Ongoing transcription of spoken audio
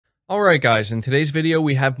Alright guys, in today's video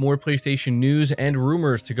we have more PlayStation news and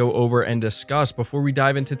rumors to go over and discuss. Before we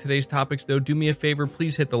dive into today's topics though, do me a favor,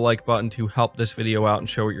 please hit the like button to help this video out and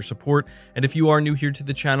show it your support. And if you are new here to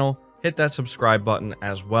the channel, hit that subscribe button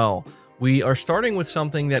as well. We are starting with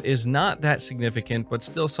something that is not that significant, but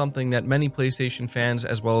still something that many PlayStation fans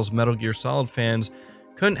as well as Metal Gear Solid fans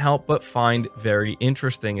couldn't help but find very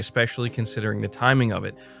interesting, especially considering the timing of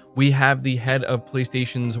it. We have the head of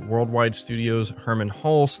PlayStation's Worldwide Studios, Herman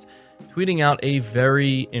Hulst, tweeting out a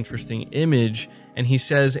very interesting image, and he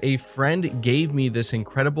says, "A friend gave me this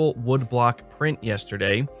incredible woodblock print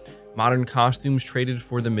yesterday. Modern costumes traded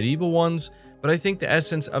for the medieval ones, but I think the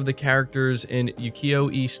essence of the characters in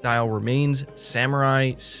ukiyo-e style remains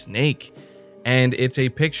Samurai Snake." And it's a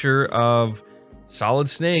picture of Solid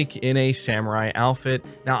Snake in a samurai outfit.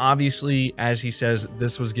 Now, obviously, as he says,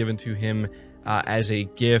 this was given to him as a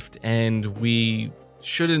gift, and we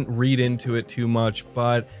shouldn't read into it too much,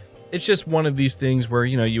 but it's just one of these things where,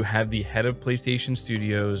 you know, you have the head of PlayStation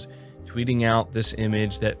Studios tweeting out this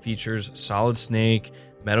image that features Solid Snake.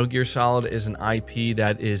 Metal Gear Solid is an IP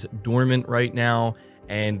that is dormant right now,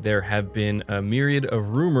 and there have been a myriad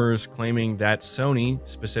of rumors claiming that Sony,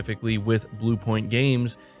 specifically with Bluepoint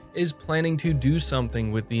Games, is planning to do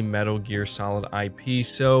something with the Metal Gear Solid IP.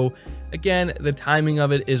 So again, the timing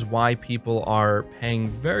of it is why people are paying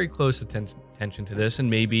very close attention to this and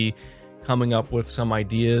maybe coming up with some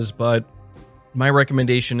ideas. But my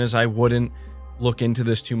recommendation is I wouldn't look into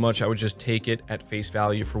this too much. I would just take it at face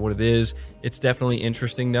value for what it is. It's definitely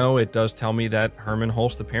interesting though. It does tell me that Herman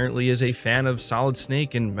Hulst apparently is a fan of Solid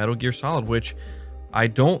Snake and Metal Gear Solid, which I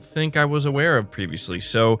don't think I was aware of previously.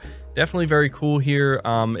 So definitely very cool here.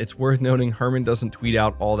 It's worth noting Herman doesn't tweet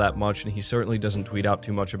out all that much, and he certainly doesn't tweet out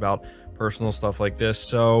too much about personal stuff like this.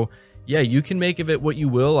 So yeah, you can make of it what you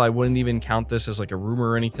will. I wouldn't even count this as like a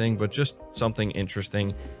rumor or anything, but just something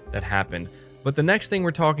interesting that happened. But the next thing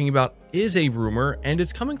we're talking about is a rumor, and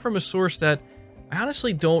it's coming from a source that I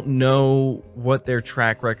honestly don't know what their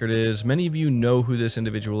track record is. Many of you know who this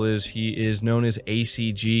individual is. He is known as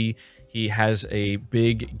ACG. He has a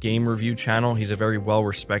big game review channel. He's a very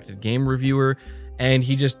well-respected game reviewer, and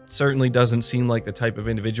he just certainly doesn't seem like the type of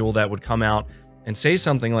individual that would come out and say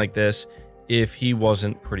something like this if he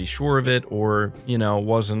wasn't pretty sure of it, or, you know,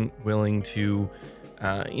 wasn't willing to,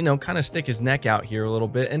 you know, kind of stick his neck out here a little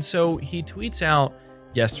bit. And so he tweets out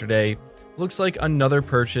yesterday, "Looks like another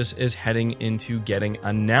purchase is heading into getting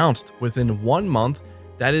announced within 1 month.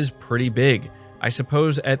 That is pretty big. I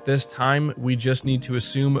suppose at this time, we just need to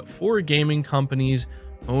assume 4 gaming companies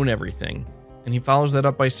own everything." And he follows that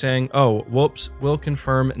up by saying, "Oh, whoops, we'll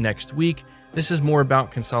confirm next week. This is more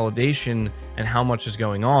about consolidation and how much is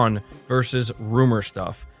going on versus rumor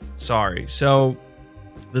stuff. Sorry." So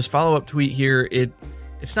this follow-up tweet here,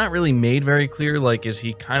 it's not really made very clear. Like, is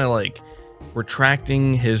he kind of like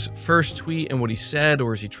retracting his first tweet and what he said,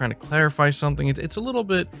 or is he trying to clarify something? It's a little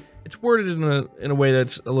bit, it's worded in a way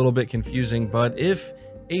that's a little bit confusing. But if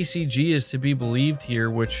ACG is to be believed here,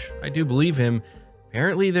 which I do believe him,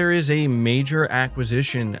 apparently there is a major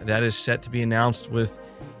acquisition that is set to be announced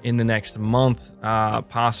in the next month,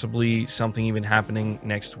 possibly something even happening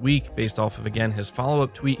next week based off of, again, his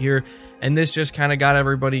follow-up tweet here. And this just kind of got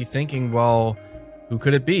everybody thinking, well, who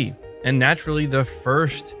could it be? And naturally, the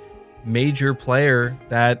first major player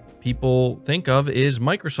that people think of is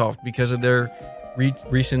Microsoft, because of their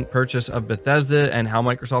recent purchase of Bethesda and how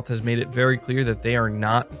Microsoft has made it very clear that they are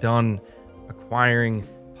not done acquiring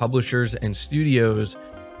publishers and studios.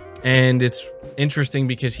 And it's interesting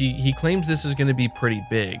because he claims this is going to be pretty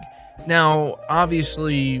big. Now,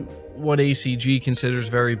 obviously, what ACG considers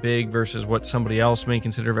very big versus what somebody else may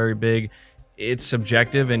consider very big, it's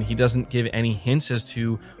subjective, and he doesn't give any hints as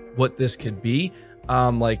to what this could be.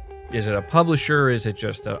 Like, is it a publisher? Is it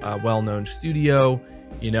just a well-known studio?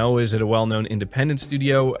 You know, is it a well-known independent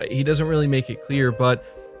studio? He doesn't really make it clear, but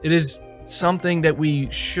it is something that we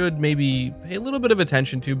should maybe pay a little bit of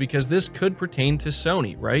attention to, because this could pertain to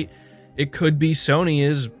Sony, right? It could be Sony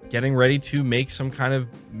is getting ready to make some kind of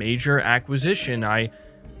major acquisition. I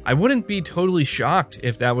wouldn't be totally shocked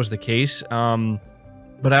if that was the case,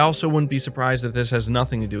 but I also wouldn't be surprised if this has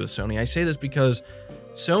nothing to do with Sony. I say this because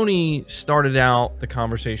Sony started out the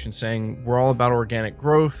conversation saying we're all about organic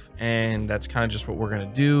growth, and that's kind of just what we're going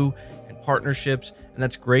to do, and partnerships, and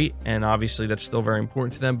that's great, and obviously that's still very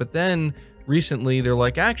important to them. But then recently they're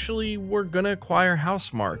like, actually, we're going to acquire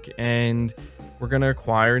Housemarque, and we're going to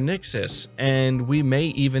acquire Nixxes, and we may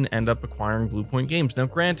even end up acquiring Bluepoint Games. Now,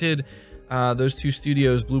 granted, those two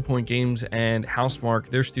studios, Bluepoint Games and Housemarque,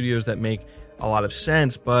 they're studios that make a lot of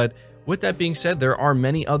sense, but with that being said, there are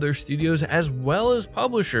many other studios as well as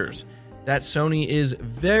publishers that Sony is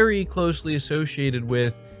very closely associated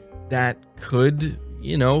with that could,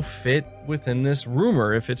 you know, fit within this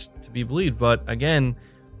rumor if it's to be believed. But again,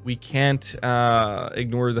 we can't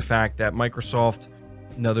ignore the fact that Microsoft,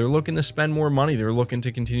 no, they're looking to spend more money. They're looking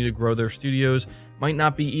to continue to grow their studios. Might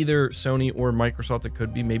not be either Sony or Microsoft. It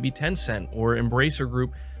could be maybe Tencent or Embracer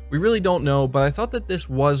Group. We really don't know, but I thought that this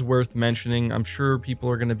was worth mentioning. I'm sure people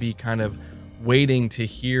are going to be kind of waiting to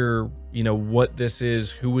hear, you know, what this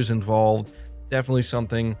is, who is involved. Definitely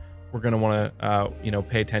something we're going to want to, you know,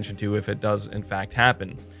 pay attention to if it does in fact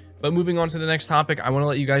happen. But moving on to the next topic, I want to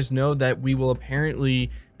let you guys know that we will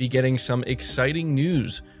apparently be getting some exciting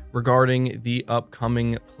news regarding the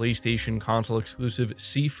upcoming PlayStation console exclusive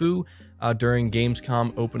Sifu during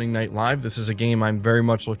Gamescom opening night live. This is a game I'm very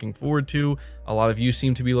much looking forward to. A lot of you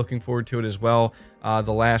seem to be looking forward to it as well.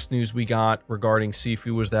 The last news we got regarding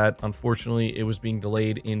Sifu was that unfortunately it was being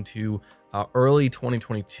delayed into early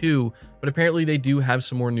 2022, but apparently they do have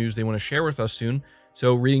some more news they want to share with us soon.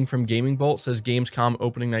 So reading from Gaming Bolt says Gamescom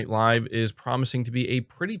opening night live is promising to be a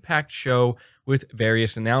pretty packed show with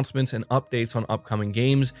various announcements and updates on upcoming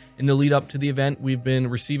games. In the lead up to the event, we've been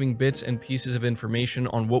receiving bits and pieces of information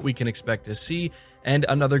on what we can expect to see, and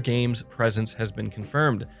another game's presence has been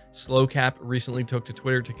confirmed. Slowcap recently took to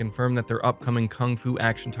Twitter to confirm that their upcoming kung fu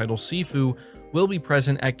action title Sifu will be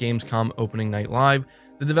present at Gamescom opening night live.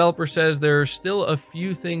 The developer says there are still a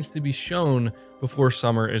few things to be shown before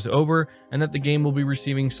summer is over, and that the game will be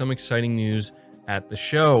receiving some exciting news at the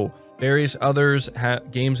show. Various others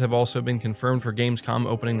games have also been confirmed for Gamescom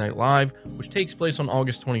opening night live, which takes place on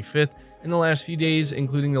August 25th in the last few days,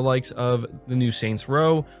 including the likes of the new Saints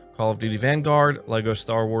Row, Call of Duty Vanguard, Lego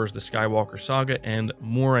Star Wars The Skywalker Saga, and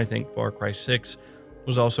more. I think Far Cry 6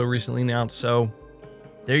 was also recently announced. So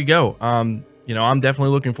there you go. You know, I'm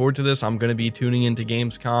definitely looking forward to this. I'm going to be tuning into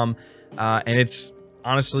Gamescom, and it's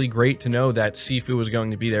honestly great to know that Sifu is going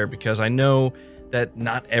to be there, because I know that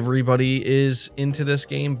not everybody is into this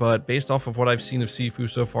game, but based off of what I've seen of Sifu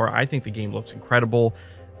so far, I think the game looks incredible.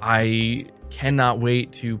 I cannot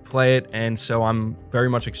wait to play it, and so I'm very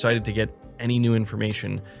much excited to get any new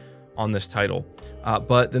information on this title.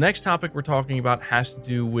 But the next topic we're talking about has to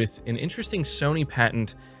do with an interesting Sony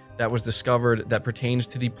patent that was discovered that pertains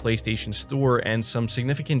to the PlayStation Store and some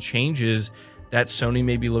significant changes that Sony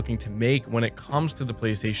may be looking to make when it comes to the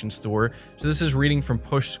PlayStation Store. So this is reading from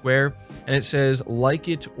Push Square, and it says, "Like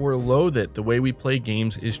it or loathe it, the way we play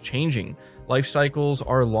games is changing. Life cycles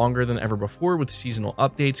are longer than ever before, with seasonal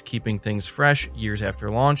updates keeping things fresh years after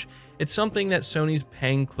launch. It's something that Sony's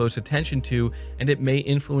paying close attention to, and it may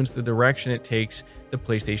influence the direction it takes the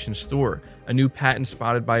PlayStation Store. A new patent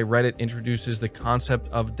spotted by Reddit introduces the concept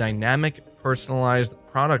of dynamic, personalized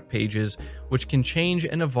product pages, which can change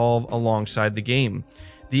and evolve alongside the game.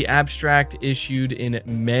 The abstract, issued in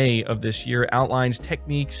May of this year, outlines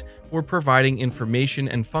techniques for providing information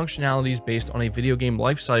and functionalities based on a video game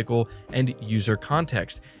lifecycle and user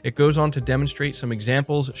context. It goes on to demonstrate some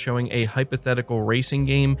examples showing a hypothetical racing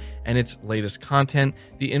game and its latest content.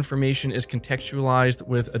 The information is contextualized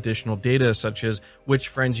with additional data, such as which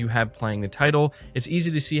friends you have playing the title. It's easy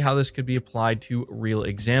to see how this could be applied to real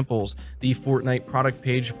examples. The Fortnite product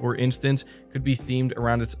page, for instance, could be themed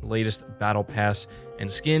around its latest Battle Pass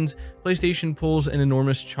and skins. PlayStation pulls an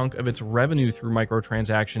enormous chunk of its revenue through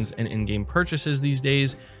microtransactions and in-game purchases these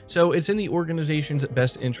days, so it's in the organization's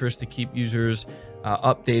best interest to keep users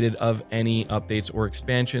updated of any updates or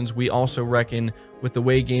expansions. We also reckon with the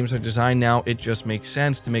way games are designed now, it just makes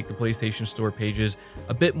sense to make the PlayStation Store pages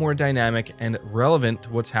a bit more dynamic and relevant to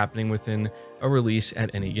what's happening within a release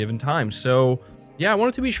at any given time." So yeah, I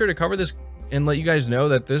wanted to be sure to cover this and let you guys know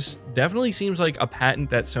that this definitely seems like a patent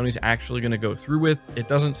that Sony's actually going to go through with. It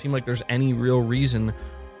doesn't seem like there's any real reason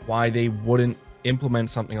why they wouldn't implement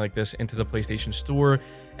something like this into the PlayStation Store.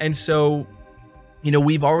 And so, you know,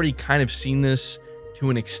 we've already kind of seen this to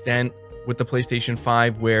an extent with the PlayStation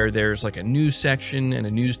 5, where there's like a news section and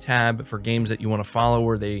a news tab for games that you want to follow,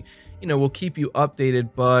 where they, you know, will keep you updated.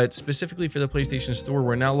 But specifically for the PlayStation Store,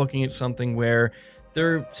 we're now looking at something where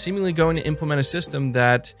they're seemingly going to implement a system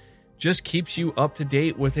that just keeps you up to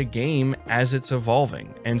date with a game as it's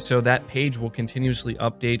evolving. And so that page will continuously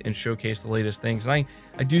update and showcase the latest things. And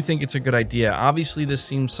I do think it's a good idea. Obviously, this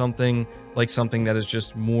seems something that is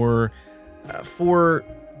just more for,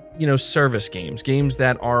 you know, service games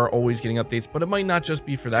that are always getting updates, but it might not just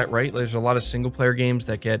be for that, right? There's a lot of single player games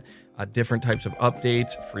that get different types of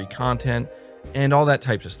updates, free content, and all that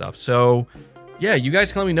types of stuff. So yeah, you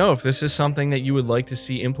guys can let me know if this is something that you would like to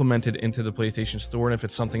see implemented into the PlayStation Store, and if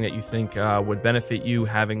it's something that you think would benefit you,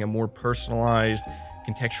 having a more personalized,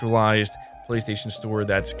 contextualized PlayStation Store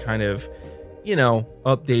that's kind of, you know,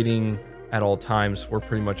 updating at all times for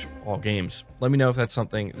pretty much all games. Let me know if that's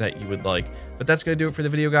something that you would like. But that's going to do it for the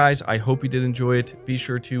video, guys. I hope you did enjoy it. Be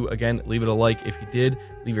sure to, again, leave it a like if you did.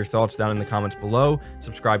 Leave your thoughts down in the comments below.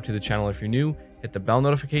 Subscribe to the channel if you're new. Hit the bell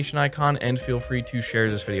notification icon, and feel free to share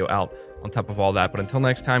this video out on top of all that. But until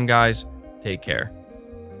next time, guys, take care.